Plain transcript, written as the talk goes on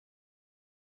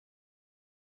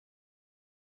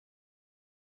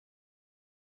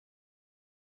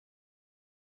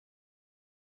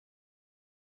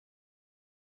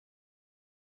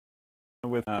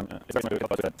with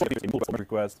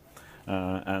request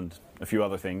and a few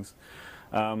other things.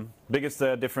 Biggest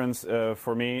difference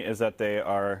for me is that they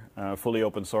are fully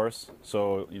open source.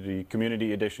 So the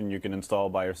community edition you can install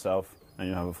by yourself, and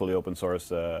you have a fully open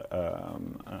source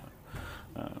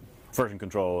version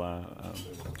control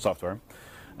software.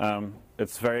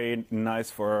 It's very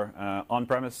nice for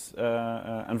on-premise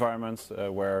environments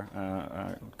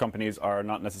where companies are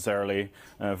not necessarily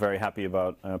very happy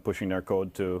about pushing their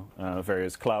code to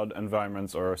various cloud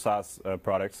environments or SaaS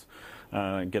products.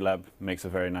 GitLab makes a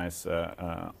very nice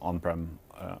on-prem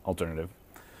alternative.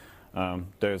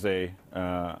 There's a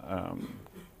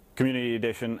community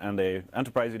edition and a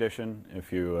enterprise edition.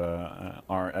 If you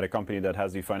are at a company that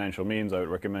has the financial means, I would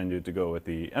recommend you to go with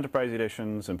the enterprise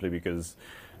edition, simply because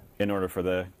in order for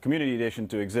the community edition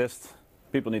to exist,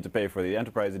 people need to pay for the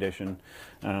enterprise edition.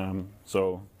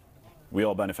 So we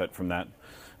all benefit from that.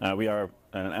 We are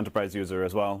an enterprise user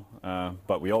as well,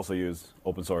 but we also use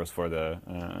open source for the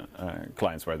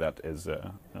clients where that is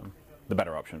the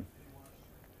better option.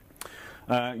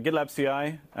 GitLab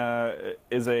CI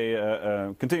is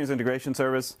a continuous integration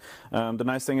service. The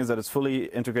nice thing is that it's fully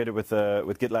integrated with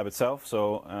GitLab itself.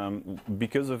 So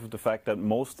because of the fact that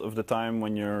most of the time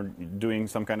when you're doing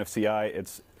some kind of CI,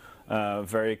 it's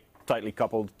very tightly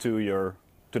coupled to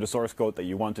the source code that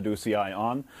you want to do CI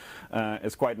on,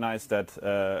 it's quite nice that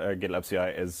GitLab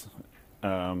CI is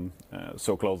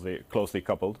so closely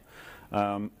coupled.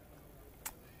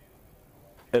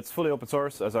 It's fully open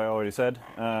source, as I already said.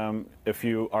 If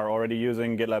you are already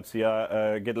using GitLab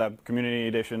CI, GitLab Community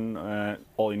Edition,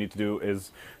 all you need to do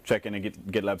is check in a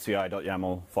GitLab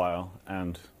CI.YAML file,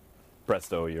 and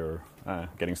presto, you're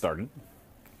getting started.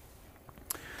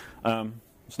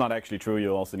 It's not actually true.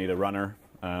 You'll also need a runner,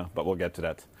 but we'll get to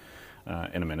that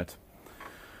in a minute.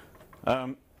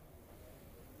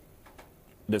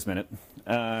 This minute.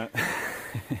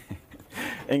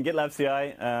 In GitLab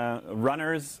CI,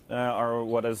 runners are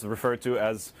what is referred to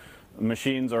as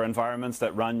machines or environments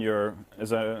that run your...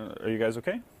 are you guys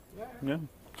okay? Yeah.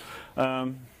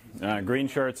 Green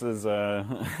shirts is...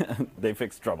 they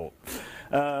fix trouble.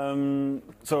 So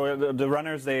the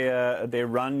runners, they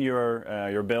run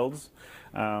your builds.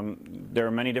 There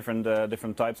are many different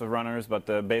types of runners, but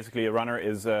basically a runner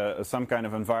is some kind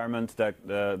of environment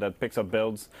that picks up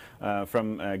builds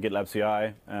from GitLab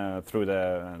CI through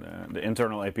the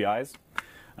internal APIs.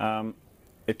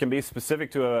 It can be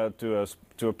specific to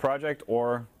a project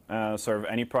or serve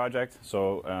any project.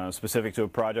 So specific to a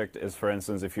project is, for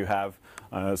instance, if you have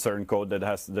certain code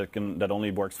that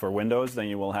only works for Windows, then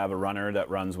you will have a runner that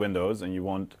runs Windows, and you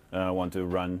won't want to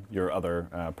run your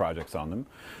other projects on them.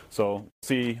 So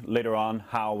see later on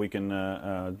how we can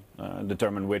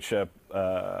determine which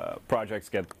projects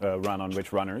get run on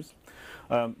which runners.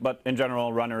 But in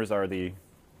general, runners are the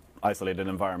isolated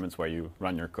environments where you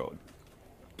run your code.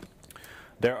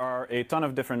 There are a ton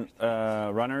of different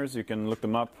runners. You can look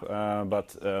them up,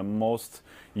 but most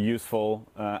useful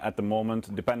at the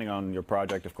moment, depending on your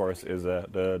project, of course, is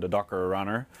the Docker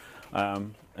runner.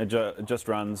 It just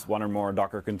runs one or more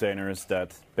Docker containers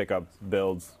that pick up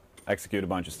builds, execute a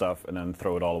bunch of stuff, and then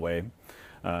throw it all away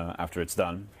after it's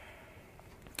done.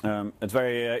 It's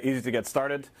very easy to get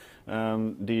started.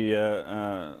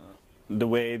 The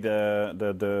way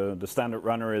the standard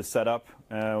runner is set up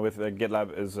with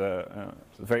GitLab is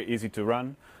very easy to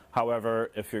run.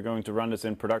 However, if you're going to run this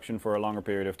in production for a longer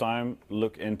period of time,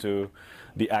 look into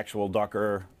the actual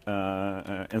Docker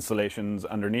installations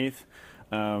underneath.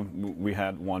 We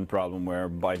had one problem where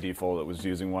by default it was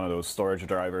using one of those storage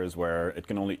drivers where it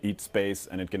can only eat space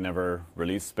and it can never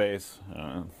release space.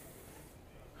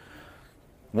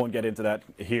 Won't get into that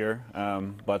here,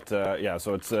 but yeah,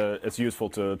 so it's useful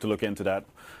to look into that.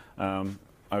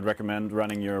 I'd recommend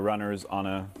running your runners on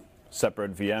a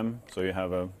separate VM, so you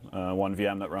have one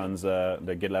VM that runs the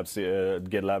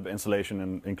GitLab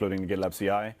installation, including the GitLab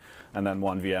CI, and then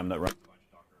one VM that runs a bunch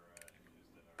of Docker images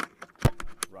that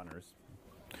are runners.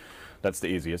 That's the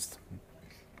easiest.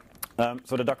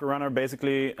 So the Docker runner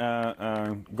basically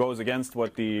goes against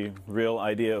what the real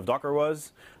idea of Docker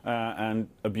was and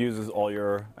abuses all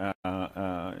your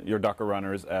Docker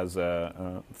runners as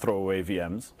throwaway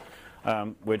VMs,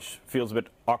 which feels a bit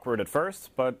awkward at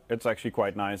first, but it's actually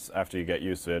quite nice after you get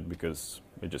used to it because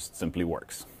it just simply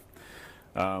works.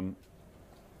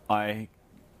 I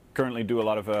currently do a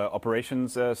lot of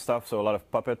operations stuff, so a lot of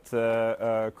Puppet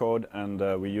code,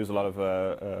 and we use a lot of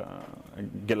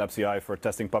GitLab CI for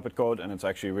testing Puppet code, and it's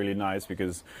actually really nice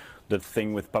because the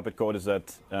thing with Puppet code is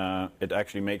that it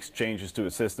actually makes changes to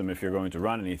a system if you're going to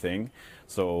run anything.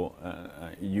 So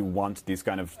you want these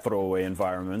kind of throwaway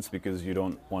environments because you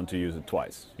don't want to use it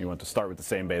twice. You want to start with the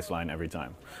same baseline every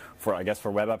time. I guess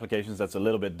for web applications that's a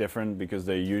little bit different because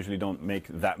they usually don't make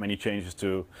that many changes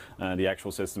to the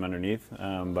actual system underneath.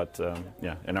 But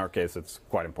yeah, in our case it's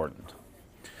quite important.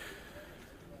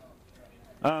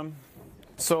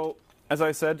 So as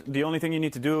I said, the only thing you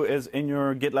need to do is in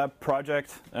your GitLab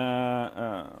project,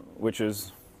 which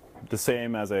is the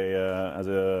same as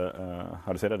a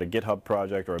how to say that, a GitHub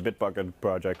project or a Bitbucket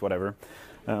project, whatever.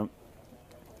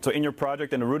 So in your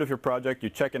project, in the root of your project, you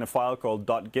check in a file called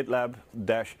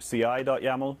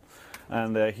 .gitlab-ci.yaml,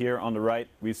 and here on the right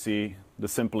we see the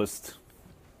simplest,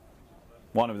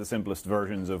 one of the simplest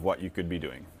versions of what you could be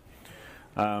doing.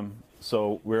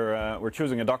 So we're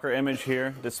choosing a Docker image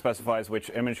here. This specifies which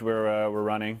image we're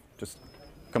running. Just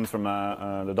comes from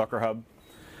the Docker hub,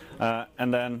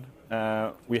 and then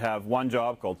we have one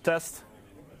job called test.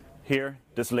 Here,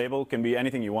 this label can be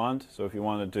anything you want. So if you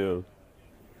wanted to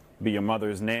be your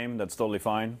mother's name, that's totally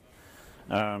fine.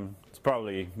 It's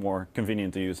probably more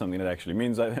convenient to use something that actually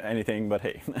means anything, but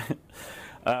hey.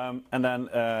 And then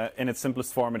in its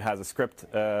simplest form, it has a script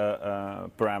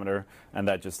parameter, and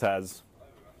that just has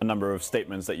a number of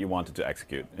statements that you wanted to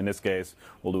execute. In this case,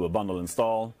 we'll do a bundle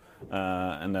install,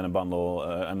 and then a bundle,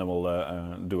 and then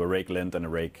we'll do a rake lint and a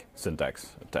rake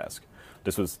syntax task.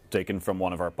 This was taken from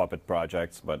one of our Puppet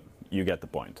projects, but you get the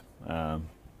point.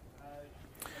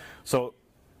 So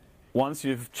once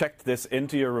you've checked this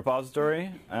into your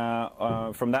repository,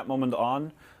 from that moment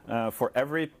on, for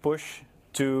every push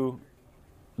to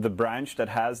the branch that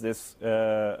has this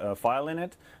file in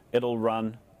it, it'll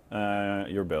run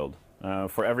your build.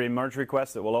 For every merge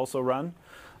request, it will also run,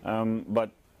 but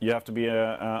you have to be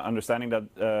understanding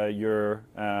that your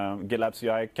GitLab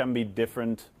CI can be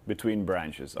different between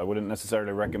branches. I wouldn't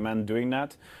necessarily recommend doing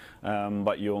that,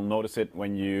 but you'll notice it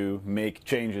when you make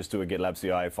changes to a GitLab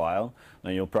CI file.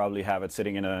 Then you'll probably have it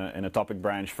sitting in a topic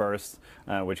branch first,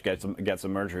 which gets a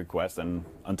merge request, and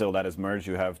until that is merged,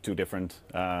 you have two different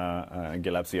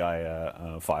GitLab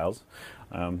CI files.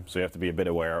 So you have to be a bit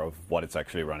aware of what it's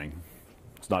actually running.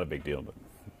 It's not a big deal, but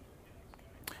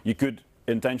you could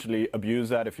intentionally abuse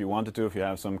that if you wanted to, if you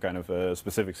have some kind of a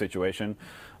specific situation,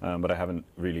 but I haven't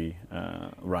really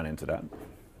run into that.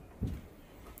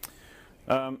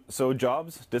 So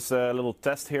jobs, this little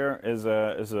test here is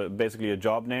basically a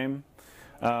job name.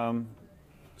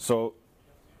 So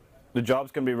the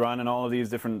jobs can be run in all of these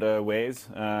different ways.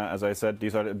 As I said,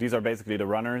 these are basically the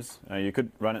runners. You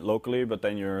could run it locally, but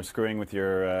then you're screwing with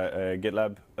your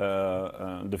GitLab,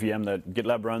 the VM that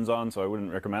GitLab runs on, so I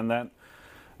wouldn't recommend that.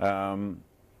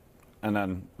 And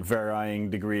then varying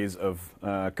degrees of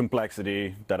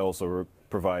complexity that also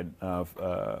provide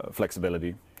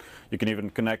flexibility. You can even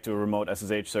connect to a remote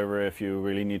SSH server if you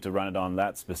really need to run it on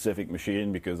that specific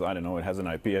machine because, I don't know, it has an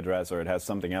IP address or it has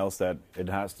something else that it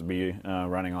has to be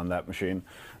running on that machine.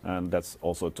 And that's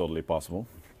also totally possible.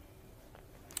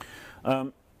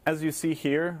 As you see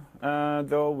here,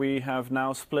 though, we have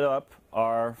now split up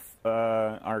our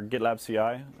GitLab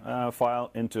CI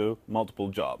file into multiple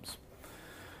jobs.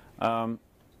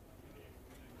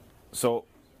 So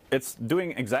it's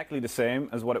doing exactly the same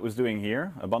as what it was doing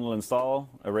here, a bundle install,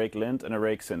 a rake lint, and a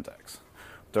rake syntax.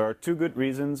 There are two good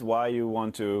reasons why you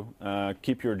want to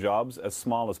keep your jobs as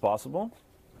small as possible.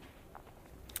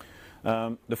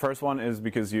 The first one is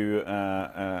because you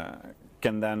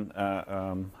can then,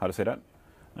 how to say that?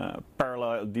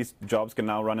 Parallel, these jobs can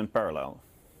now run in parallel.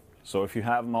 So if you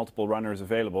have multiple runners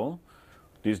available,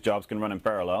 these jobs can run in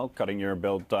parallel, cutting your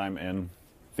build time in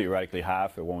theoretically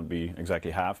half. It won't be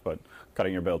exactly half, but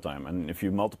cutting your build time. And if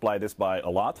you multiply this by a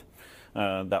lot,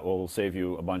 that will save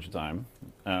you a bunch of time.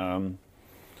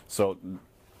 So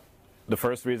the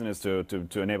first reason is to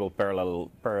enable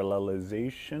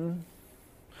parallelization.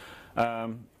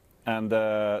 And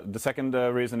the second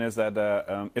reason is that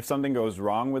if something goes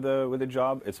wrong with a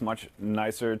job, it's much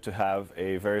nicer to have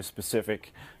a very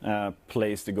specific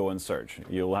place to go and search.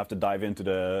 You'll have to dive into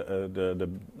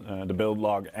the build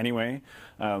log anyway,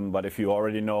 but if you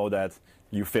already know that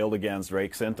you failed against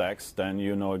rake syntax, then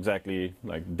you know exactly,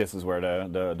 like, this is where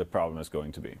the problem is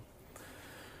going to be.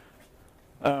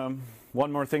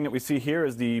 One more thing that we see here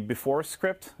is the before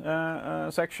script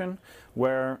section,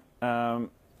 where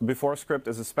before script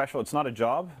is a special, it's not a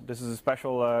job, this is a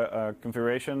special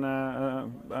configuration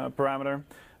parameter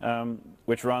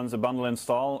which runs a bundle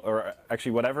install, or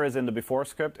actually whatever is in the before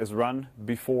script is run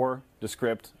before the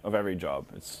script of every job.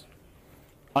 It's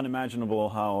unimaginable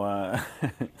how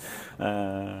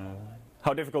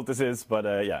how difficult this is, but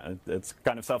yeah, it's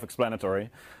kind of self-explanatory.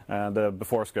 The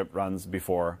before script runs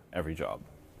before every job.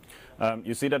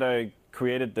 You see that I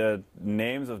created the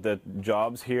names of the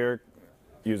jobs here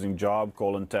using job,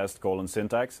 test,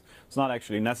 syntax. It's not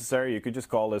actually necessary. You could just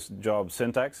call this job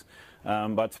syntax.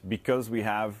 But because we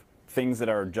have things that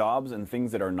are jobs and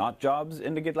things that are not jobs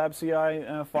in the GitLab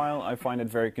CI file, I find it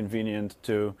very convenient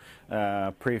to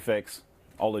prefix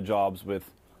all the jobs with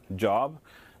job.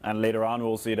 And later on,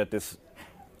 we'll see that this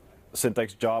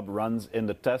syntax job runs in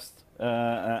the test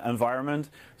environment.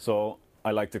 So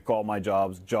I like to call my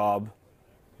jobs job,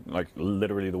 like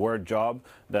literally the word job,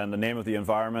 then the name of the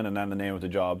environment, and then the name of the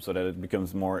job, so that it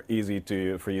becomes more easy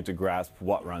for you to grasp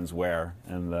what runs where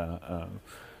and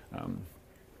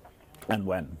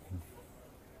when.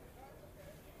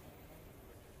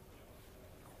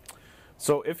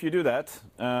 So if you do that,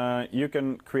 you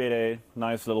can create a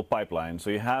nice little pipeline. So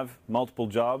you have multiple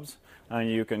jobs, and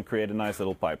you can create a nice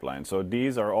little pipeline. So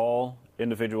these are all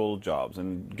individual jobs,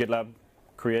 and GitLab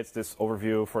creates this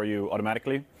overview for you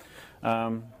automatically.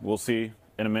 We'll see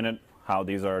in a minute how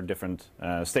these are different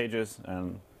stages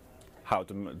and how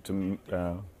to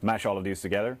mash all of these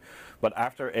together. But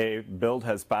after a build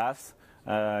has passed,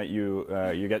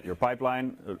 you get your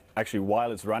pipeline. Actually,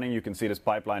 while it's running, you can see this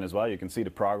pipeline as well. You can see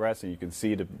the progress, and you can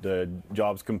see the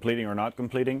jobs completing or not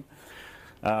completing.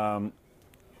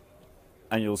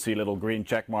 And you'll see little green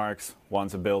check marks.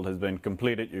 Once a build has been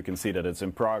completed, you can see that it's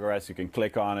in progress. You can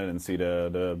click on it and see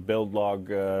the build log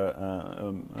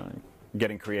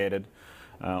getting created,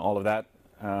 all of that.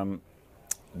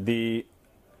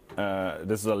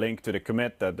 This is a link to the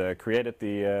commit that created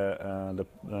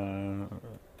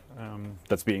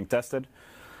that's being tested.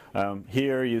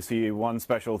 Here you see one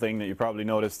special thing that you probably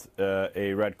noticed,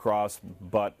 a red cross,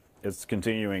 but it's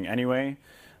continuing anyway.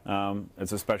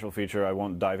 It's a special feature. I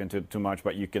won't dive into it too much,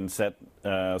 but you can set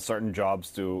certain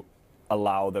jobs to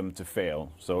allow them to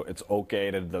fail. So it's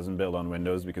okay that it doesn't build on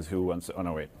Windows, because who wants to, oh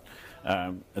no, wait.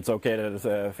 It's okay that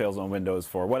it fails on Windows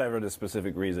for whatever the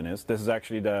specific reason is. This is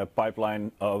actually the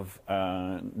pipeline of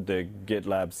the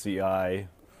GitLab CI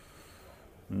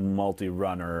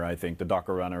multi-runner, I think, the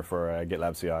Docker runner for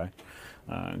GitLab CI.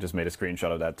 Just made a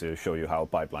screenshot of that to show you how a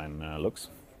pipeline looks.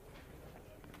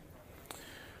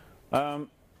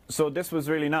 So this was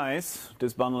really nice,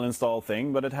 this bundle install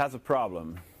thing, but it has a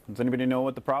problem. Does anybody know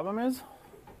what the problem is?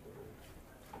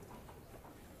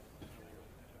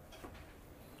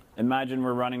 Imagine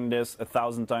we're running this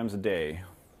 1,000 times a day.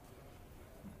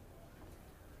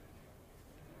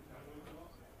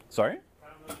 Sorry?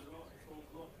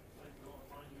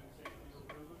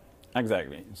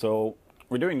 Exactly. So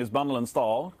we're doing this bundle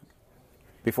install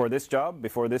before this job,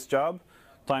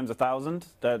 times 1,000.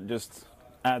 That just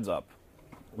adds up.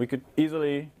 We could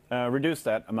easily reduce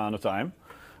that amount of time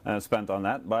spent on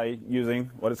that by using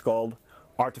what is called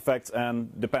artifacts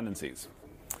and dependencies.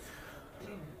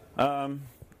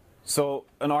 So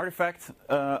an artifact,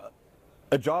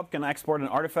 a job can export an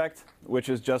artifact, which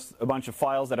is just a bunch of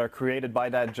files that are created by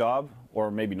that job, or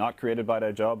maybe not created by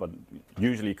that job, but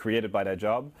usually created by that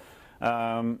job,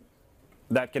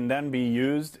 that can then be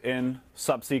used in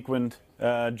subsequent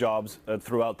jobs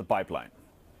throughout the pipeline.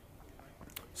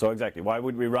 So exactly, why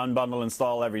would we run bundle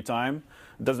install every time?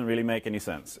 It doesn't really make any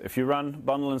sense. If you run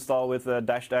bundle install with a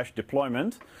 --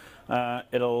 deployment,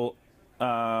 it'll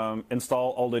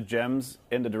install all the gems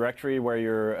in the directory where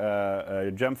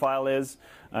your gem file is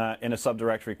in a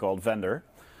subdirectory called vendor.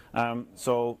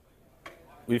 So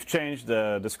we've changed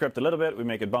the script a little bit. We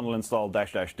make it bundle install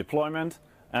 -- deployment,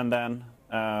 and then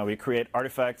we create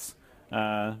artifacts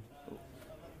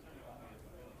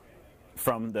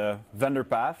from the vendor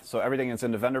path. So everything that's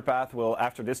in the vendor path will,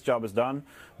 after this job is done,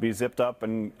 be zipped up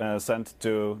and sent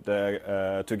to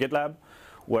GitLab,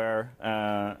 where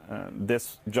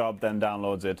this job then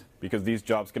downloads it, because these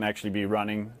jobs can actually be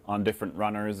running on different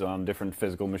runners, on different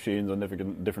physical machines, on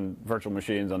different virtual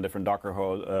machines, on different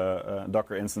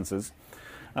Docker instances.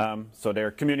 So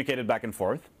they're communicated back and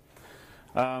forth.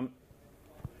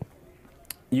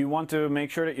 You want to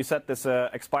make sure that you set this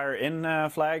expire in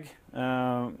flag,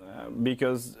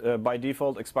 because by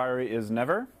default expiry is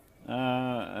never,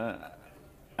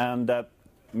 and that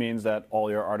means that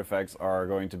all your artifacts are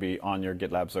going to be on your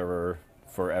GitLab server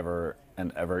forever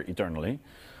and ever eternally,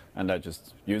 and that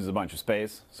just uses a bunch of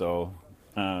space. So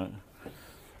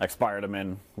expire them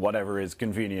in whatever is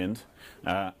convenient.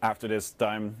 After this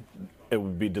time it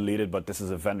would be deleted, but this is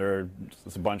a vendor,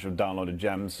 it's a bunch of downloaded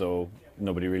gems, so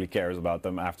nobody really cares about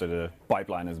them after the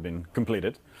pipeline has been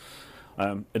completed.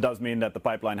 It does mean that the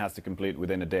pipeline has to complete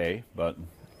within a day, but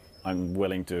I'm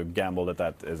willing to gamble that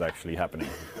that is actually happening.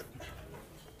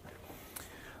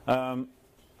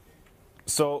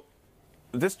 So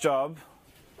this job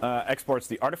exports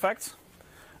the artifacts,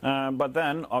 but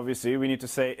then obviously we need to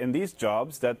say in these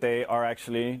jobs that they are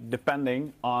actually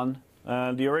depending on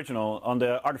the original, on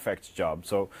the artifacts job.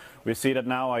 So we see that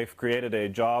now I've created a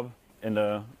job in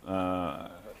the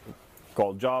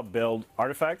called job build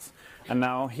artifacts, and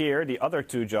now here the other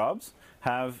two jobs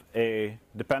have a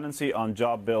dependency on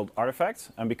job build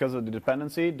artifacts, and because of the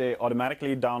dependency they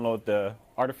automatically download the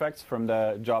artifacts from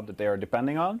the job that they are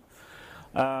depending on.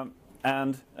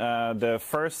 And the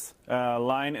first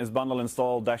line is bundle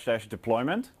install --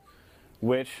 deployment,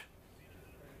 which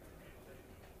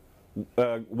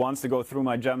wants to go through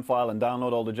my gem file and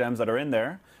download all the gems that are in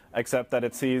there, except that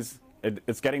it sees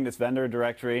it's getting this vendor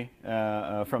directory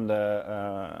from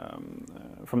the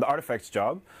artifacts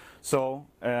job. So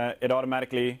it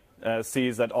automatically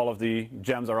sees that all of the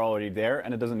gems are already there,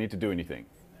 and it doesn't need to do anything.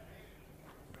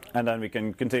 And then we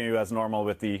can continue as normal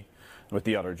with the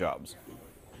other jobs.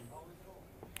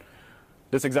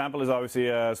 This example is obviously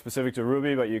specific to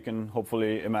Ruby, but you can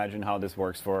hopefully imagine how this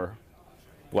works for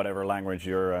whatever language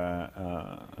you're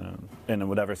in,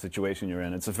 whatever situation you're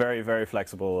in. It's a very, very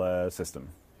flexible system.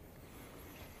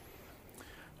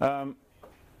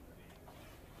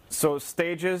 So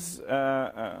stages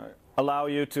allow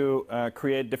you to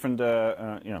create different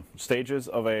stages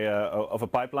of a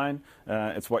pipeline.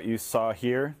 It's what you saw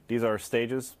here. These are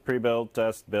stages: pre-build,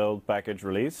 test, build, package,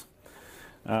 release.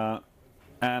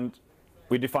 And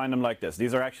we define them like this.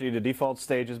 These are actually the default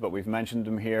stages, but we've mentioned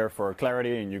them here for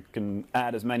clarity, and you can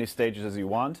add as many stages as you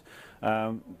want.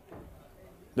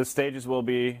 The stages will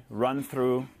be run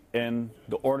through in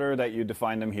the order that you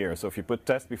define them here. So if you put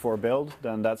test before build,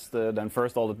 then then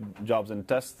first all the jobs in the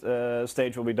test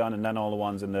stage will be done, and then all the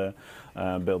ones in the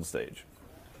build stage.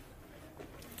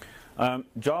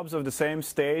 Jobs of the same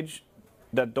stage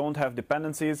that don't have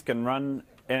dependencies can run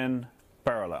in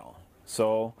parallel.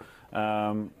 So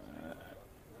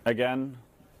again,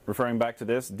 referring back to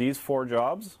this, these 4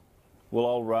 jobs will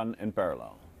all run in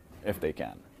parallel if they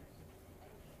can,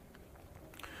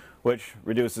 which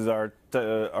reduces our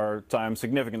time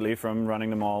significantly from running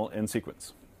them all in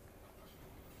sequence.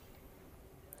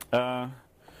 So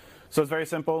it's very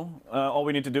simple. All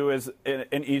we need to do is,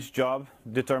 in each job,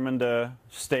 determine the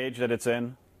stage that it's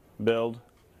in: build,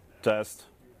 test,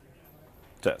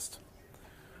 test.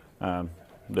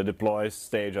 The deploy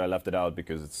stage, I left it out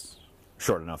because it's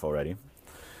short enough already.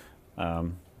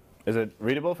 Is it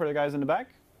readable for the guys in the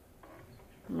back?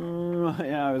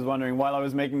 Yeah, I was wondering while I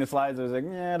was making the slides. I was like,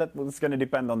 yeah, that's going to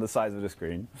depend on the size of the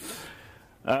screen.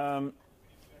 I'll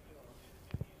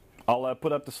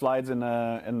put up the slides in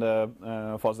the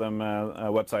FOSDEM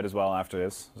website as well after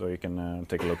this, so you can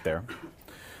take a look there.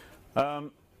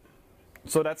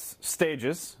 So that's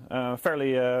stages,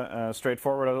 fairly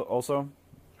straightforward also.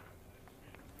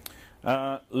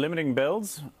 Limiting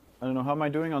builds. I don't know, how am I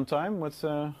doing on time? What's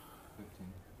 15.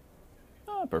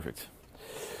 Oh, perfect.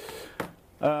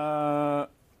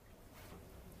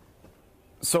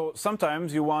 So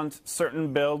sometimes you want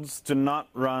certain builds to not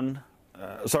run,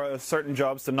 certain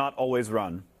jobs to not always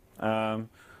run.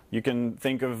 You can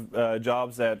think of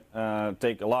jobs that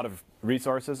take a lot of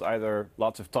resources, either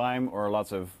lots of time or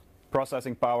lots of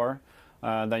processing power.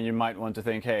 Then you might want to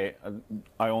think, hey,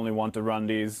 I only want to run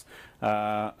these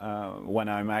when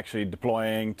I'm actually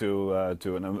deploying to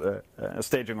a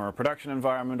staging or a production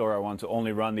environment, or I want to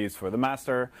only run these for the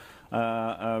master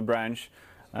branch.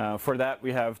 For that,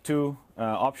 we have 2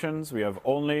 options. We have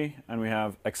only and we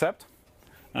have except.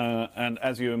 And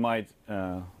as you might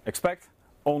expect,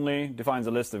 only defines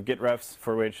a list of git refs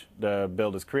for which the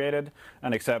build is created,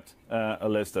 and except a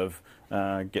list of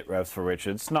git refs for which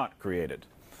it's not created.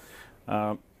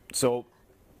 So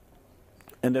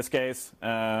in this case,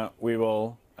 we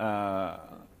will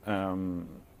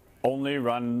only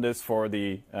run this for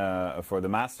the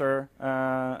master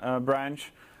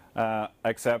branch,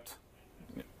 except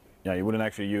you wouldn't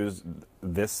actually use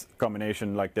this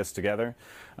combination like this together.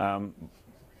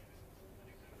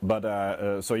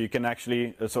 But so you can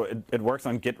actually, so it works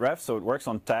on git ref, so it works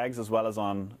on tags as well as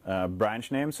on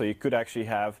branch names. So you could actually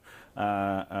have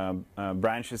a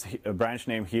branch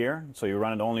name here. So you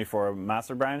run it only for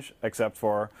master branch, except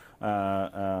for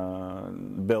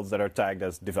builds that are tagged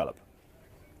as develop.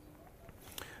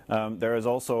 There is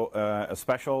also a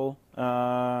special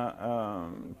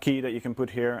key that you can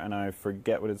put here, and I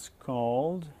forget what it's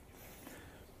called.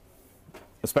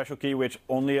 A special key which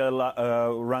only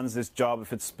runs this job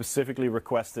if it's specifically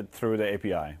requested through the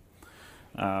API.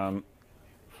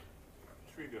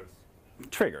 Triggers.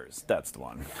 Triggers, that's the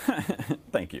one.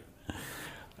 Thank you.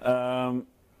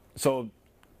 So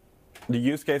The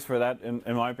use case for that,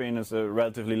 in my opinion, is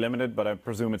relatively limited, but I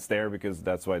presume it's there because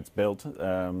that's why it's built.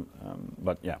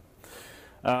 But yeah.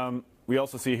 We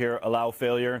also see here allow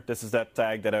failure. This is that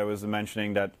tag that I was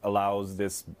mentioning that allows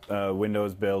this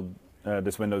Windows build,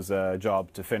 this Windows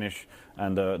job to finish,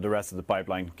 and the rest of the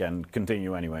pipeline can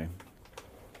continue anyway.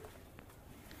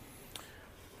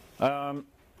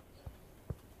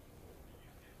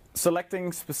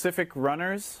 Selecting specific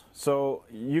runners, so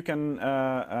you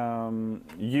can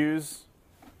use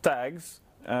tags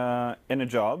in a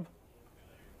job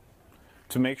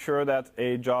to make sure that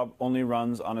a job only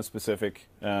runs on a specific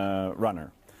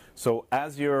runner. So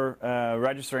as you're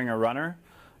registering a runner,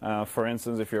 for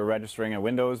instance, if you're registering a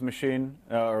Windows machine,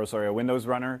 or sorry, a Windows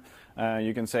runner,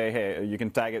 you can say, hey, you can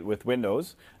tag it with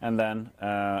Windows, and then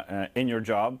in your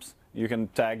jobs, you can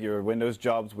tag your Windows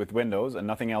jobs with Windows, and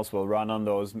nothing else will run on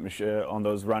those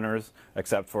runners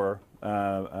except for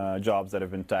jobs that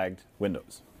have been tagged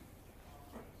Windows.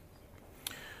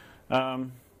 Yeah,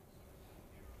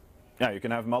 you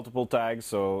can have multiple tags,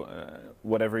 so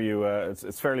whatever you,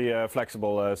 it's fairly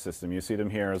flexible system. You see them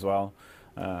here as well.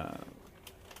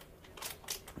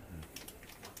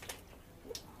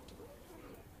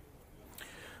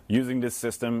 Using this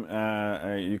system,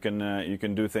 you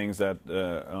can do things that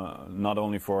not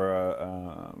only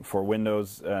for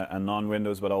Windows and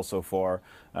non-Windows, but also for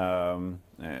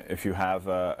if you have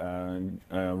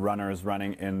runners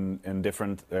running in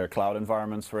different cloud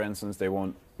environments, for instance, they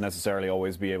won't necessarily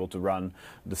always be able to run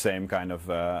the same kind of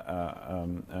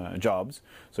jobs.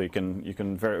 So you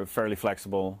can fairly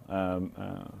flexible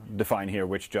define here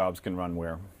which jobs can run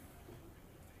where.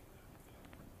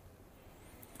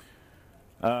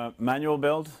 Manual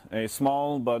build, a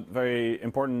small but very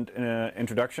important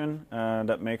introduction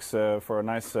that makes for a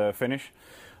nice finish.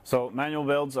 So manual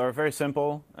builds are very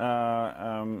simple,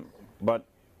 but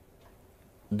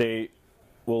they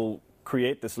will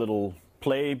create this little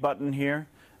play button here,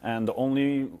 and the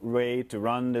only way to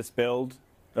run this build,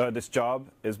 this job,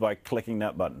 is by clicking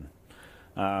that button.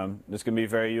 This can be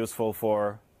very useful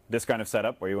for this kind of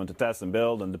setup where you want to test and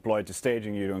build and deploy to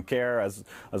staging. You don't care as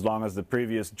long as the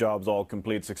previous jobs all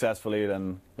complete successfully,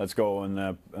 then let's go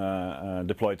and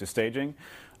deploy to staging.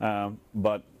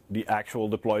 But the actual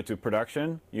deploy to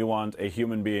production, you want a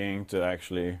human being to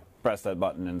actually press that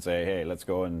button and say, hey, let's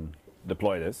go and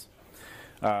deploy this.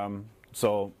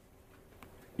 So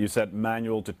you set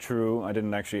manual to true. I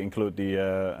didn't actually include the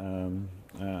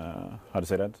how to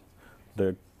say that,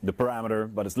 the parameter,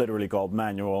 but it's literally called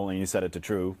manual, and you set it to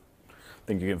true. I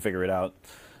think you can figure it out.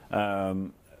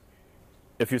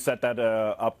 If you set that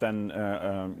up, then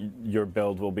your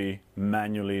build will be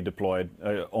manually deployed.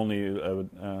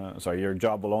 Your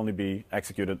job will only be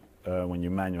executed when you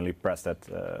manually press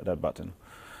that button.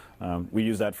 We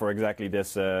use that for exactly this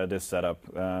setup.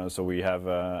 So we have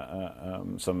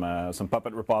some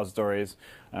Puppet repositories,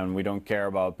 and we don't care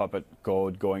about Puppet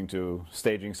code going to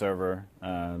staging server.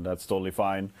 That's totally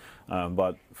fine.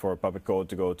 But for Puppet code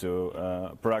to go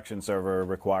to production server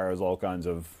requires all kinds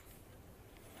of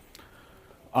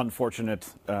unfortunate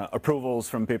approvals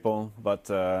from people. But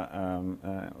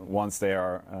once they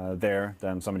are there,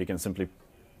 then somebody can simply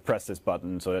press this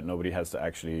button so that nobody has to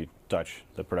actually touch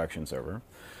the production server.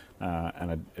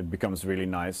 And it becomes really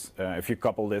nice. If you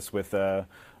couple this with, for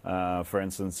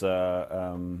instance,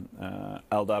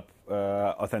 LDAP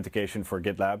authentication for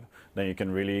GitLab, then you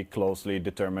can really closely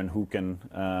determine who can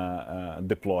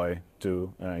deploy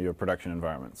to your production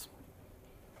environments.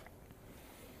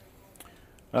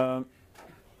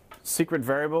 Secret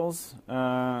variables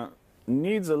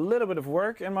needs a little bit of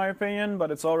work, in my opinion,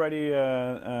 but it's already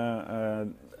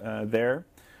there.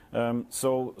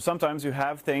 So sometimes you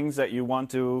have things that you want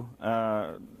to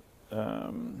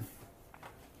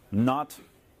not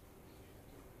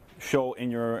show in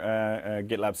your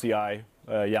GitLab CI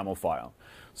YAML file.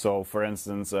 So for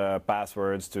instance,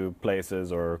 passwords to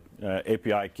places or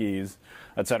API keys,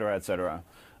 etc., etc.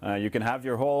 You can have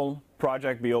your whole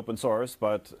project be open source,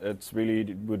 but it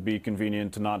would be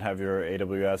convenient to not have your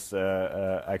AWS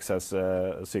access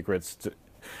secrets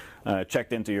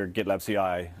checked into your GitLab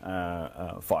CI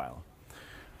file.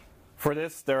 For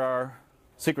this, there are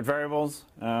secret variables.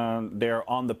 They are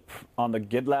on the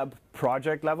GitLab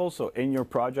project level. So in your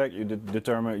project, you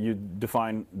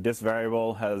define this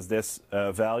variable has this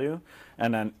value,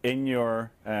 and then in your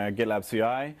GitLab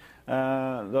CI,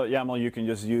 the YAML, you can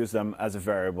just use them as a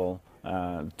variable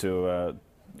that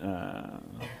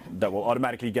will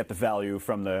automatically get the value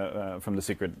from the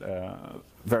secret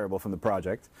variable from the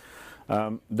project.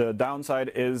 The downside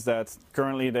is that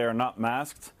currently they are not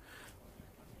masked.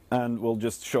 and will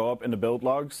just show up in the build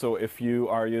log. So if you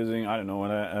are using, I don't know,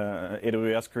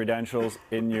 AWS credentials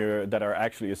that are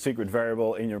actually a secret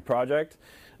variable in your project,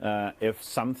 if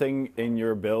something in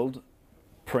your build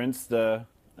prints those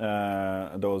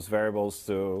variables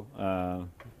to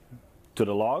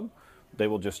the log, they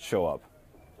will just show up.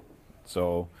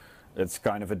 So it's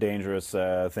kind of a dangerous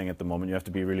thing at the moment. You have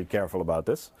to be really careful about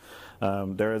this.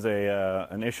 There is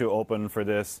an issue open for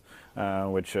this,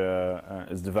 which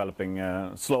is developing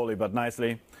slowly but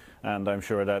nicely, and I'm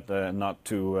sure that not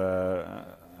too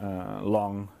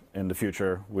long in the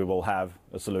future we will have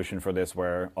a solution for this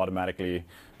where automatically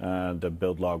the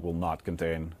build log will not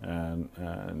contain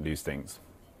these things.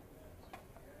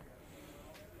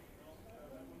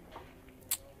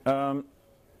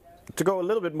 To go a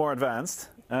little bit more advanced,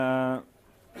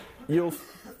 you'll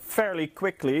fairly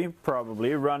quickly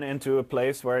probably run into a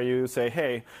place where you say,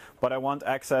 hey, but I want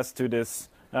access to this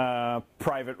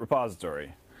private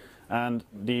repository. And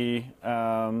the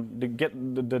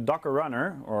Docker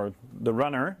runner, or the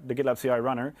GitLab CI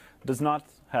runner, does not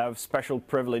have special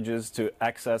privileges to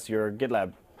access your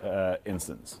GitLab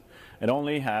instance. It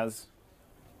only has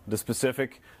the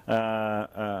specific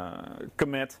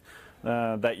commit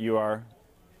that you are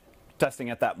testing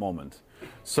at that moment.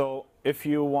 So if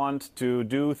you want to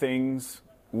do things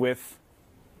with,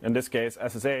 in this case,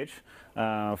 SSH,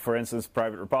 for instance,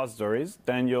 private repositories,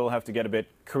 then you'll have to get a bit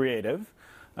creative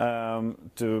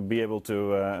to be able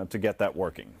to get that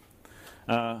working.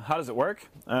 How does it work?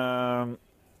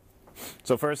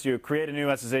 So first you create a new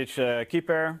SSH key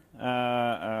pair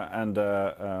and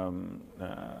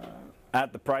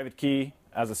add the private key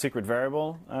as a secret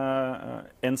variable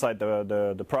inside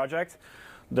the project.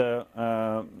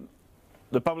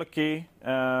 The public key,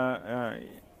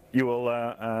 you will,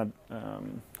 how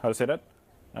to say that?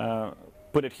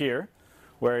 Put it here,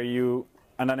 where you,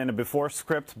 and then in a before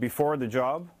script before the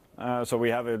job. So we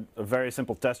have a very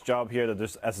simple test job here that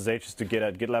just SSHs to git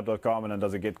at gitlab.com and then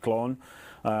does a git clone,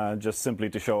 just simply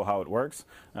to show how it works.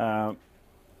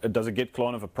 It does a git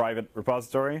clone of a private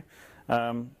repository.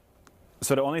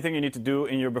 So the only thing you need to do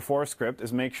in your before script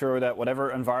is make sure that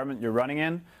whatever environment you're running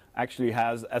in actually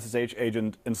has SSH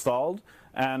agent installed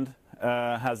and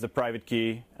has the private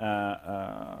key,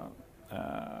 how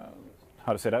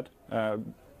to say that?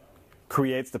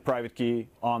 Creates the private key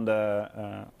on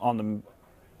the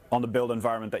build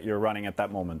environment that you're running at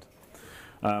that moment.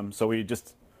 So we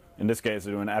just, in this case,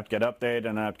 do an apt-get update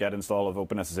and apt-get install of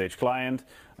OpenSSH client.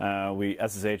 We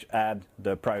SSH add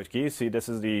the private key. See, this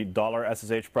is the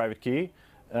 $SSH private key.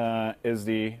 Is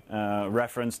the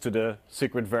reference to the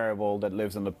secret variable that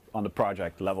lives on the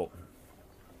project level.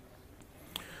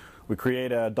 We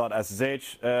create a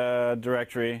 .ssh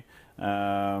directory.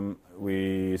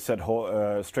 We set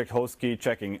strict host key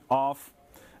checking off.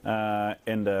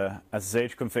 In the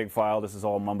SSH config file, this is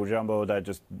all mumbo jumbo that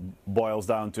just boils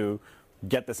down to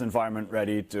get this environment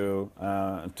ready to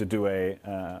do a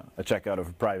checkout of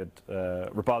a private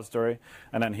repository,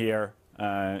 and then here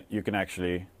you can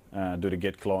actually do the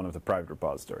git clone of the private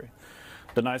repository.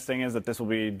 The nice thing is that this will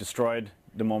be destroyed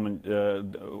the moment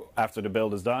after the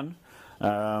build is done.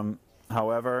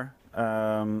 However,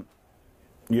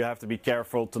 you have to be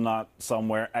careful to not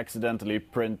somewhere accidentally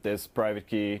print this private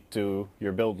key to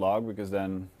your build log, because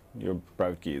then your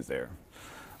private key is there.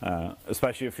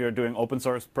 Especially if you're doing open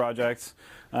source projects,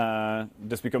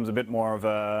 this becomes a bit more of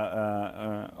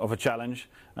a challenge,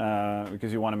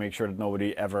 because you want to make sure that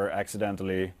nobody ever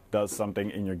accidentally does something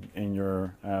in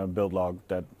your build log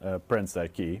that prints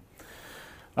that key.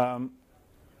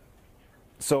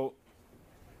 So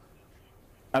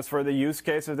as for the use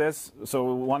case of this,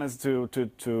 so one is to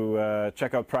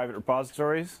check out private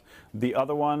repositories. The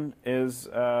other one is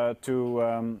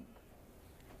to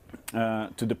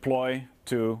deploy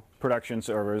to production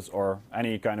servers or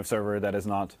any kind of server that is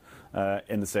not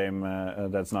in the same,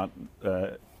 that's not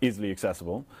easily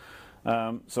accessible.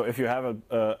 So if you have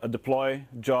a deploy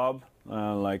job,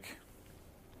 like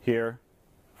here,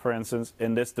 for instance,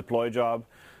 in this deploy job,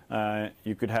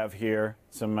 you could have here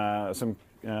some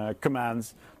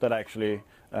commands that actually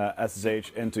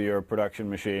SSH into your production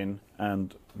machine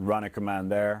and run a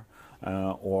command there,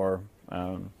 or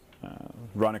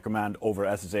run a command over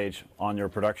SSH on your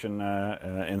production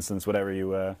instance, whatever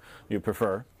you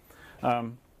prefer.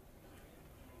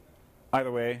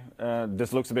 Either way,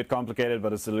 this looks a bit complicated,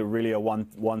 but it's really a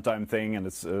one-time thing, and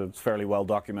it's fairly well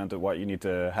documented what you need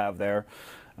to have there.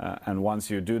 And once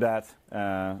you do that,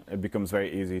 it becomes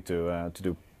very easy to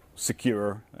do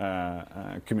secure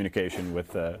communication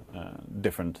with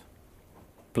different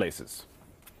places.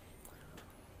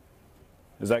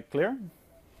 Is that clear?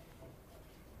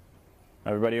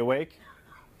 Everybody awake?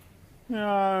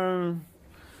 One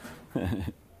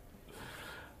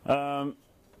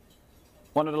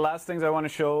of the last things I want to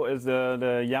show is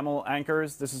the YAML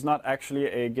anchors. This is not actually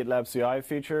a GitLab CI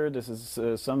feature. This is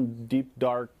some deep,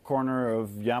 dark corner of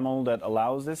YAML that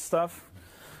allows this stuff.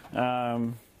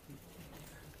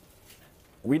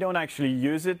 We don't actually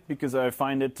use it because I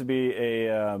find it to be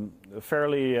a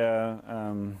fairly,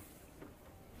 how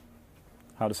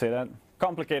to say that?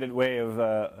 Complicated way of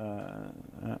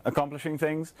accomplishing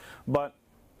things. But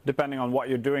depending on what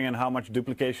you're doing and how much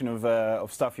duplication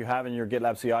of stuff you have in your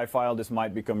GitLab CI file, this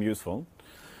might become useful.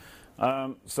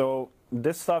 So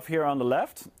this stuff here on the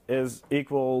left is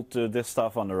equal to this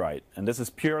stuff on the right. And this is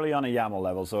purely on a YAML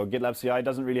level. So GitLab CI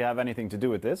doesn't really have anything to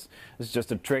do with this. It's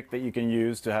just a trick that you can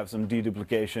use to have some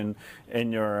deduplication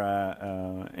in your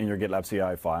GitLab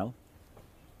CI file.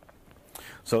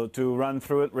 So to run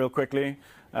through it real quickly,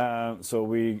 so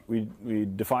we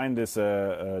define this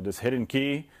this hidden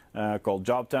key called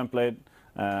job template,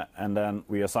 and then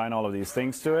we assign all of these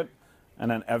things to it, and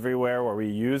then everywhere where we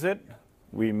use it,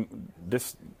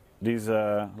 these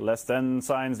less than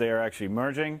signs, they are actually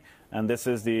merging, and this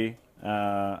is the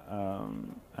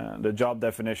job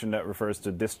definition that refers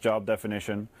to this job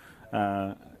definition,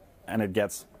 and it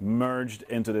gets merged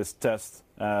into this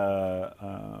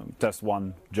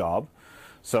test1 job.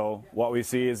 So what we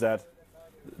see is that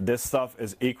this stuff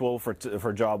is equal for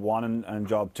job 1 and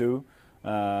job 2.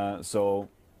 So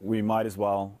we might as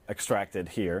well extract it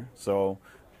here. So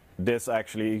this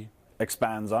actually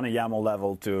expands on a YAML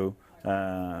level to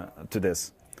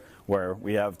this, where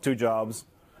we have 2 jobs,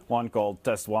 one called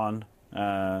test1,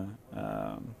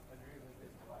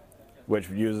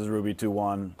 which uses Ruby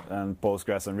 2.1 and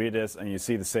Postgres and Redis, and you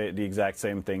see the exact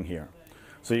same thing here.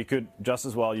 So you could just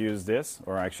as well use this,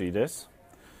 or actually this,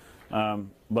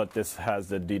 but this has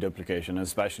the deduplication,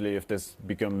 especially if this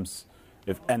becomes,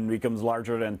 if n becomes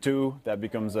larger than 2, that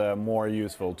becomes more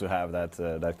useful to have that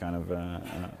kind of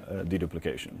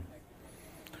deduplication.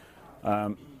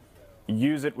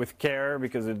 Use it with care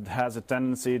because it has a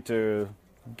tendency to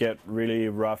get really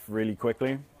rough really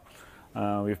quickly.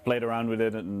 We've played around with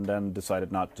it and then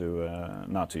decided not to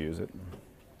use it.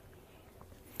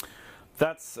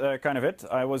 That's kind of it.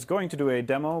 I was going to do a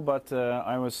demo, but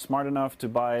I was smart enough to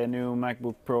buy a new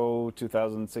MacBook Pro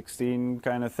 2016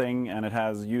 kind of thing, and it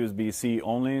has USB-C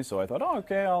only. So I thought, oh,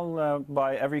 okay, I'll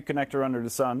buy every connector under the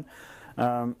sun,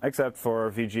 except for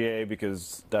VGA,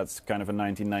 because that's kind of a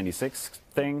 1996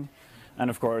 thing. And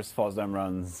of course, FOSDEM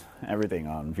runs everything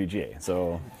on VGA.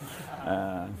 So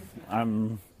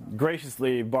I'm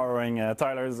graciously borrowing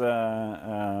Tyler's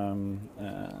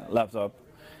laptop,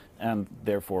 and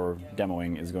therefore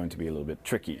demoing is going to be a little bit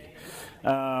tricky.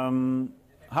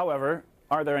 However,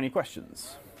 are there any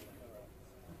questions?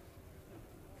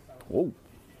 Whoa,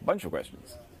 bunch of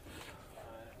questions.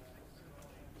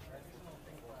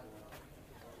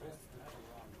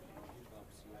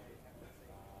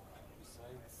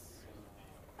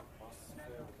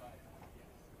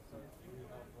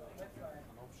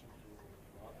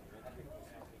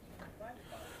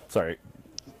 Sorry,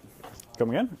 come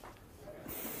again? For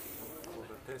the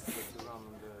test that you run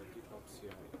on the GitLab CI,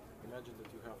 imagine that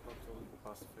you have not only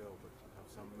pass-fail, but you have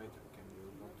some metric and you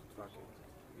want to track it.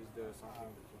 Is there something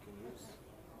that you can use?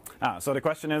 So the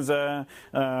question is, so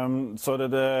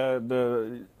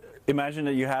that imagine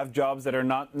that you have jobs that are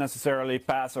not necessarily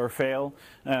pass or fail,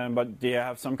 but do you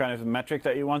have some kind of metric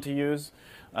that you want to use?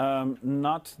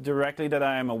 Not directly that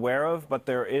I am aware of, but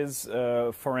there is,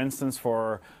 for instance,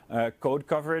 for code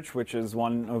coverage, which is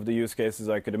one of the use cases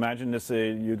I could imagine this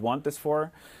you'd want this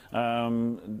for.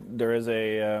 There is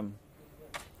a,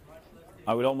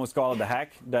 I would almost call it a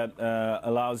hack that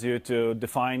allows you to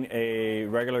define a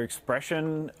regular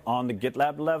expression on the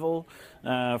GitLab level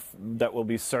that will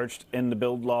be searched in the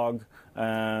build log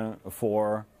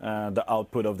for the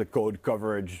output of the code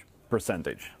coverage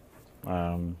percentage.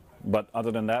 But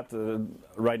other than that,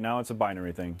 right now it's a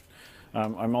binary thing.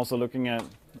 I'm also looking at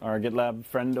our GitLab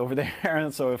friend over there,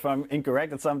 so if I'm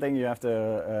incorrect at something, you have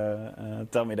to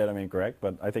tell me that I'm incorrect,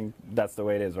 but I think that's the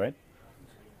way it is, right?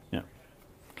 Yeah.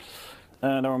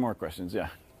 There were more questions, yeah.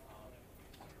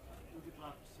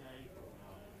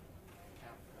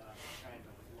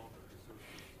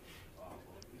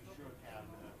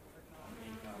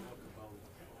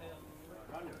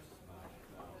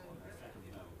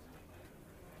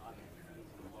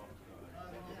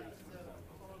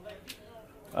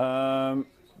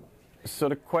 So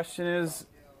the question is,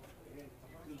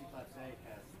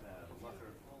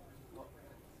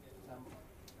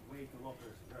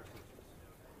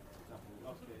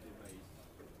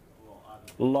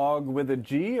 log with a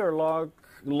G or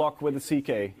lock with a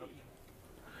CK?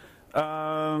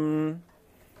 So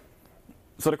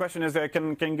the question is,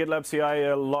 can GitLab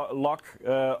CI lock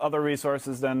other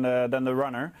resources than the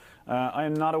runner? I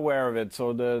am not aware of it.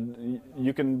 So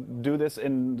you can do this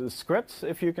in the scripts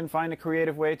if you can find a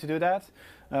creative way to do that.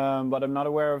 But I'm not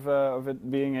aware of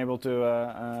it being able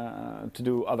to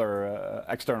do other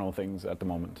external things at the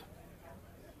moment.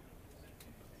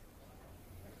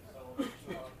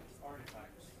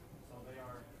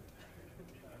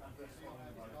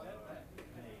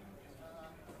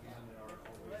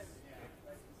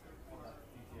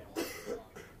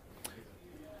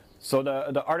 So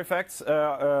the artifacts,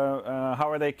 how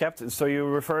are they kept? So you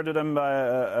refer to them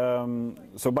by,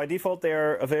 so by default they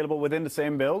are available within the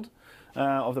same build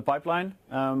of the pipeline,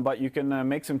 but you can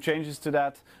make some changes to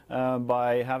that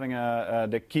by having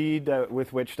the key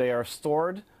with which they are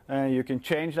stored. You can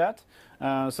change that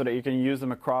so that you can use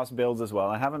them across builds as well.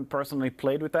 I haven't personally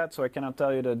played with that, so I cannot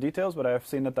tell you the details, but I've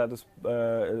seen that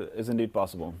is indeed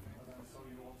possible.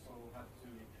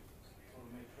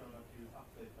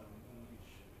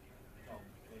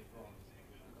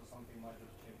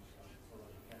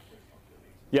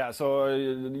 Yeah, so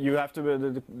you have to.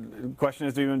 The question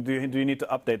is, do you need to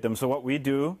update them? So what we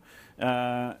do,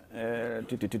 because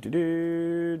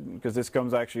this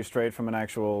comes actually straight from an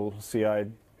actual CI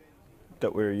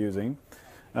that we're using.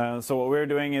 So what we're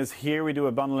doing is here we do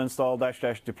a bundle install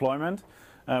 -- deployment,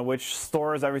 which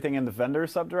stores everything in the vendor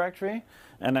subdirectory,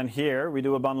 and then here we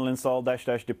do a bundle install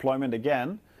 -- deployment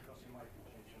again.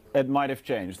 It might have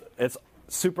changed. It's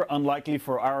super unlikely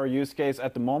for our use case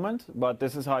at the moment, but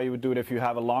this is how you would do it if you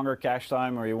have a longer cache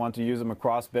time or you want to use them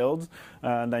across builds.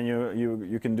 Then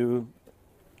you can do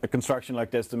a construction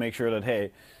like this to make sure that,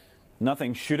 hey,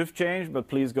 nothing should have changed, but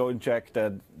please go and check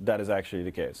that that is actually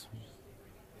the case.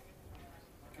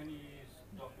 Can you use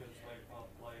Docker's layered file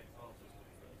system?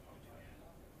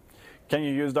 Can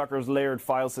you use Docker's layered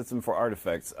file system for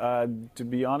artifacts? To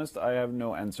be honest, I have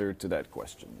no answer to that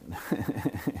question.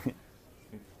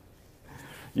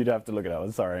 You'd have to look it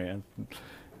up. Sorry. I asked a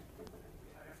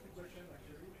question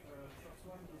actually. First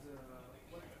one is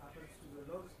what happens to the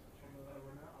logs from the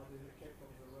runner? Are they kept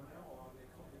on the runner or are they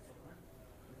copied somewhere?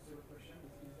 And the second question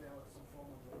is there some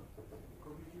form of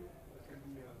code review that can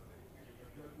be done with the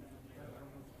GitLab? I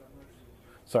don't know that much.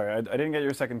 Sorry, I didn't get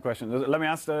your second question. Let me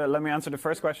answer the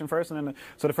first question first. And then,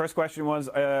 so the first question was,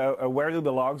 where do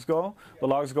the logs go? The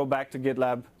logs go back to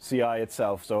GitLab CI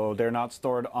itself. So they're not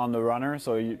stored on the runner.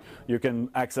 So you can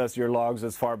access your logs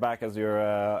as far back as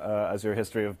your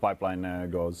history of pipeline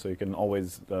goes. So you can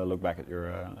always look back at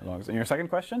your logs. And your second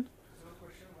question? Second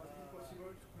question was it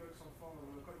possible to plug some form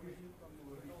of code review onto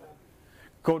GitLab?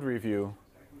 Code review.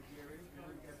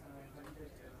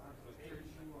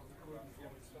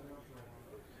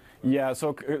 Yeah,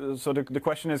 so the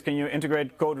question is, can you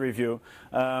integrate code review?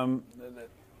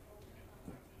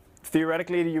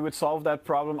 Theoretically, you would solve that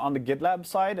problem on the GitLab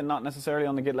side and not necessarily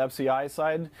on the GitLab CI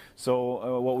side.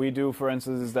 So what we do, for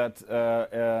instance, is that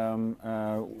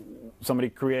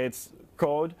somebody creates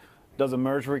code, does a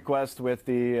merge request with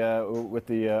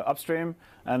the upstream,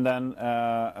 and then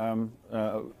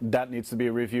that needs to be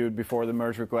reviewed before the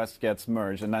merge request gets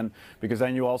merged. And then because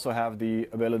then you also have the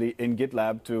ability in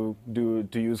GitLab to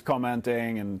use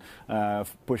commenting and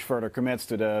push further commits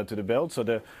to the build. So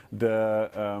the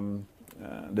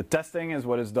testing is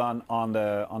what is done on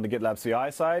the GitLab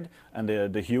CI side, and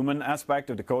the human aspect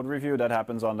of the code review that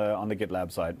happens on the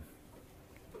GitLab side.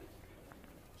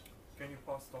 Can you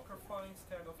pass Docker file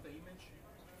instead of the image?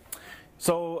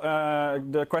 So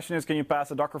the question is, can you pass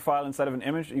a Docker file instead of an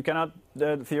image? You cannot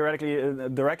theoretically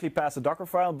directly pass a Docker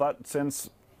file, but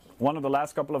since one of the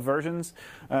last couple of versions,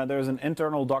 there's an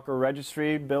internal Docker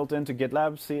registry built into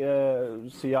GitLab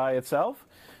CI itself.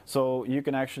 So you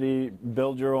can actually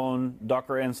build your own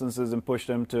Docker instances and push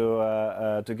them to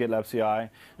GitLab CI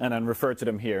and then refer to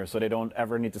them here. So they don't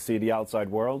ever need to see the outside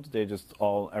world. They just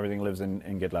everything lives in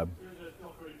GitLab. There's a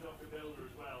Docker and Docker builder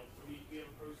as well. So we have a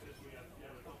process where you have a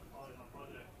Docker file in our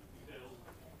project, build,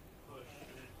 push, and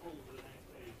then pull to the next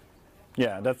page.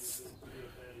 Yeah, that's.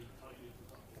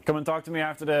 Come and talk to me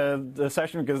after the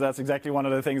session, because that's exactly one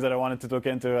of the things that I wanted to look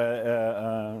into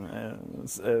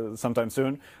sometime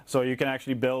soon. So you can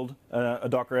actually build a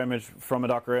Docker image from a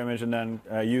Docker image and then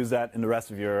use that in the rest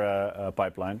of your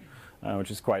pipeline, which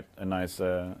is quite a nice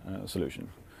solution.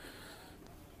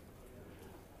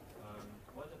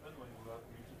 What happens when you have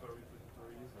multiple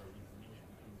repositories or is linked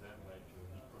between them, like a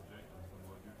big project and some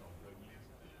modules or plugins,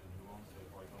 and you want,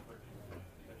 for example, to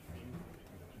touch things,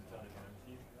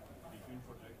 interdependencies between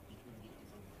projects, between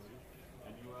different repositories,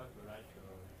 and you have like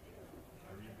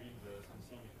I rebuild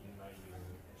something in my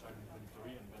child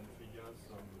repository and then trigger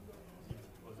some these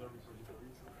other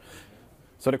repositories?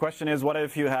 So the question is, what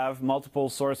if you have multiple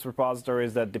source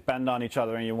repositories that depend on each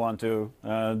other and you want to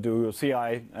do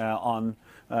CI on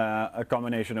a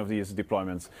combination of these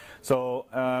deployments? So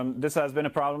this has been a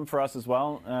problem for us as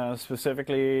well.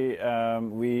 Specifically,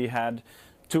 we had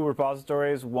two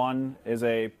repositories. One is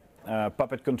a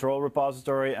Puppet control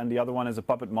repository and the other one is a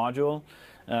Puppet module.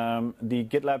 The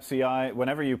GitLab CI,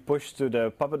 whenever you push to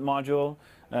the Puppet module,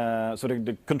 so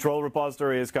the control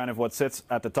repository is kind of what sits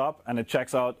at the top, and it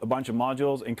checks out a bunch of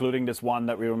modules, including this one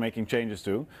that we were making changes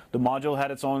to. The module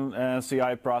had its own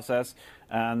CI process,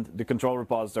 and the control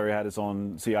repository had its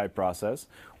own CI process.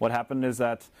 What happened is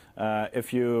that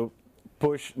if you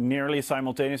push nearly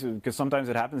simultaneously, because sometimes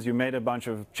it happens, you made a bunch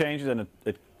of changes and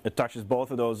it touches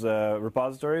both of those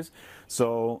repositories.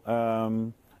 So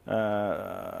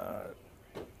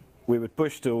we would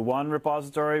push to one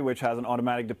repository which has an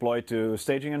automatic deploy to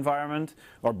staging environment,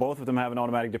 or both of them have an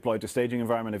automatic deploy to staging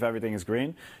environment if everything is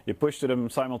green. You push to them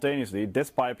simultaneously. This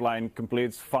pipeline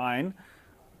completes fine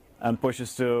and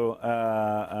pushes to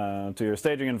your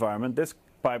staging environment. This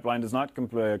pipeline does not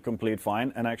complete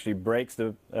fine and actually breaks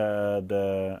the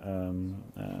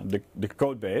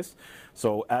code base.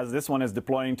 So as this one is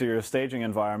deploying to your staging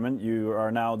environment, you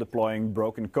are now deploying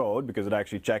broken code because it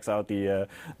actually checks out the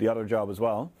other job as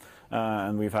well.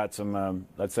 And we've had some,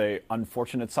 let's say,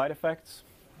 unfortunate side effects.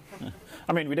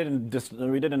 I mean, we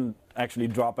didn't actually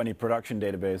drop any production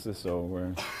databases, so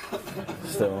we're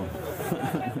still.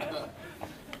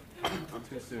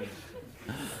 Too soon.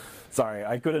 Sorry,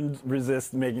 I couldn't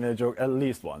resist making a joke at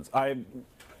least once. I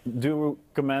do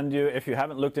commend you if you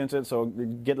haven't looked into it. So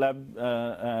GitLab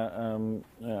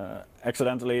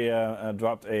accidentally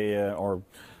dropped or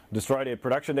destroyed a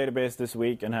production database this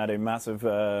week and had a massive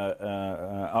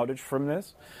outage from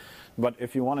this. But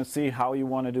if you want to see how you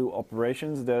want to do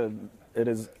operations, it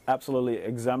is absolutely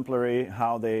exemplary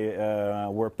how they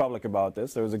were public about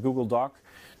this. There was a Google Doc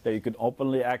that you could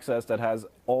openly access that has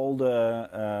all the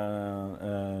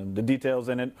details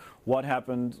in it. What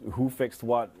happened, who fixed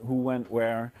what, who went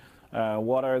where,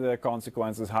 what are the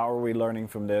consequences, how are we learning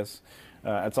from this.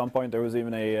 At some point there was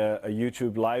even a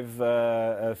YouTube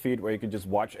live feed where you could just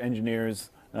watch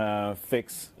engineers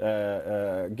fix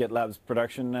GitLab's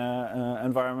production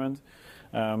environment.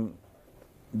 I'm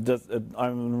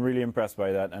really impressed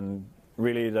by that, and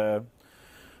really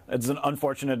it's an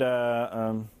unfortunate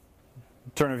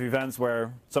turn of events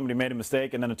where somebody made a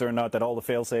mistake and then it turned out that all the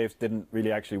fail-safes didn't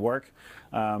really actually work.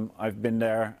 I've been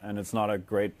there and it's not a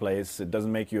great place. It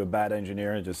doesn't make you a bad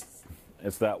engineer,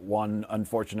 it's that one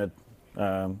unfortunate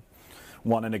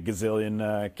one in a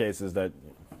gazillion cases that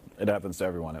it happens to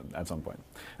everyone at some point.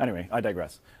 Anyway, I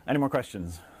digress. Any more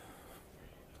questions?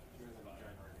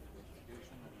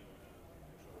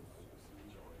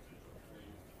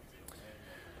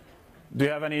 Do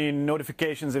you have any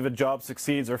notifications if a job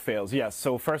succeeds or fails? Yes.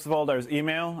 So first of all, there's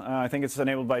email. I think it's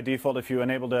enabled by default. If you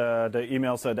enable the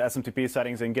email, so the SMTP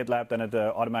settings in GitLab, then it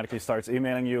automatically starts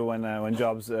emailing you when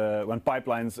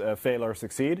pipelines fail or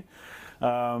succeed.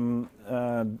 Secondly,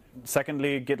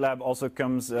 GitLab also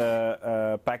comes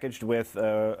packaged with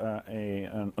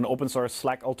an open source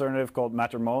Slack alternative called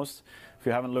Mattermost. If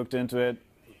you haven't looked into it,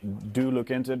 do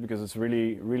look into it because it's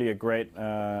really a great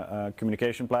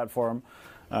communication platform.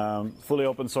 Fully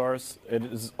open source. It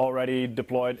is already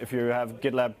deployed. If you have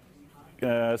GitLab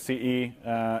CE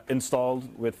installed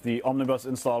with the Omnibus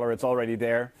installer, it's already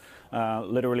there.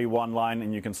 Literally one line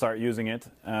and you can start using it.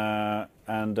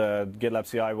 And GitLab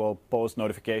CI will post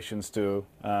notifications to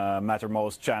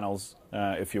Mattermost channels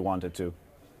if you wanted to.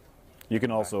 You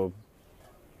can also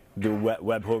do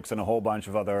webhooks and a whole bunch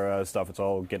of other stuff. It's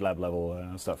all GitLab level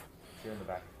stuff. Here in the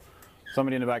back.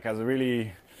 Somebody in the back has a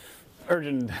really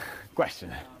urgent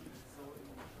question.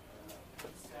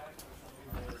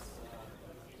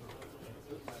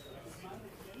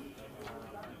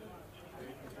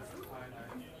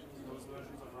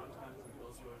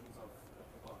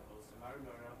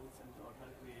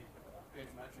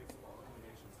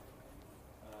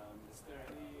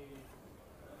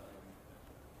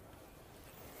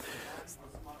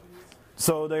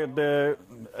 So the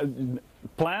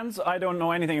plans, I don't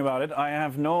know anything about it. I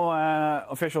have no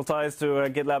official ties to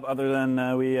GitLab other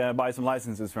than we buy some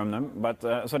licenses from them. But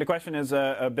so the question is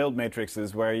build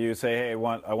matrices where you say, hey, I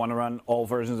want to run all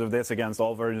versions of this against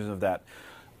all versions of that.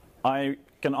 I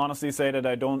can honestly say that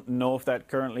I don't know if that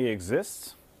currently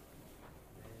exists.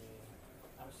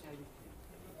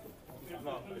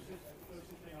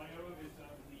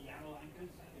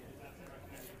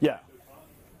 Yeah.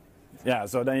 Yeah,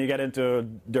 so then you get into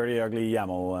dirty, ugly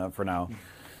YAML for now.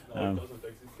 No, it doesn't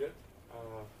exist yet.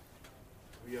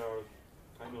 We are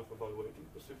kind of evaluating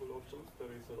possible options. There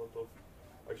is a lot of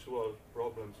actual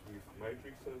problems with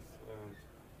matrices and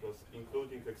just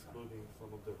including, excluding some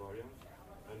of the variants,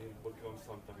 and it becomes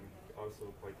sometimes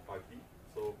also quite buggy.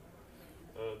 So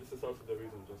this is also the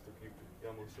reason just to keep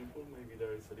YAML simple. Maybe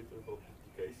there is a little bit of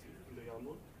duplication in the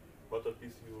YAML, but at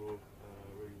least you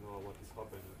really know what is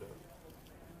happening there.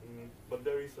 But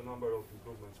there is a number of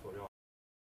improvements for YAML.